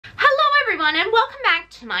everyone and welcome back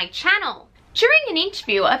to my channel. During an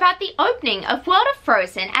interview about the opening of World of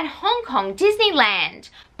Frozen at Hong Kong Disneyland,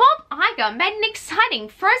 Bob Iger made an exciting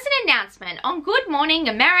Frozen announcement on Good Morning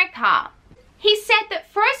America. He said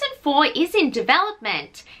that Frozen 4 is in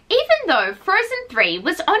development, even though Frozen 3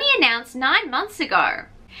 was only announced 9 months ago.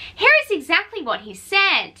 Here is exactly what he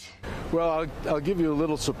said. Well, I'll give you a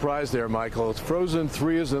little surprise there, Michael. Frozen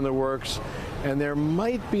 3 is in the works, and there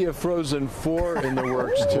might be a Frozen 4 in the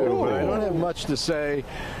works too. But I don't have much to say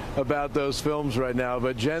about those films right now.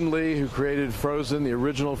 But Jen Lee, who created Frozen, the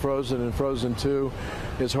original Frozen and Frozen 2,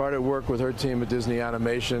 is hard at work with her team at Disney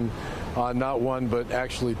Animation on not one, but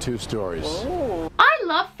actually 2 stories. I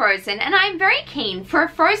love Frozen and I am very keen for a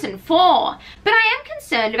Frozen 4, but I am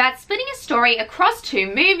concerned about splitting a story across 2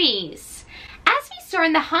 movies. As we saw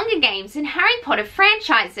in the Hunger Games and Harry Potter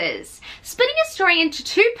franchises, splitting a story into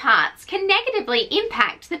 2 parts can negatively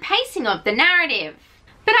impact the pacing of the narrative.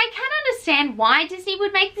 But I can understand why Disney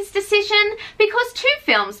would make this decision, because 2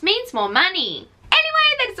 films means more money. Anyway,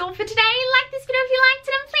 that is all for today. Like this video if you liked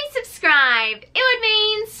it and please subscribe. It would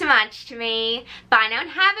mean so much to me. Bye now and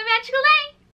have a magical day.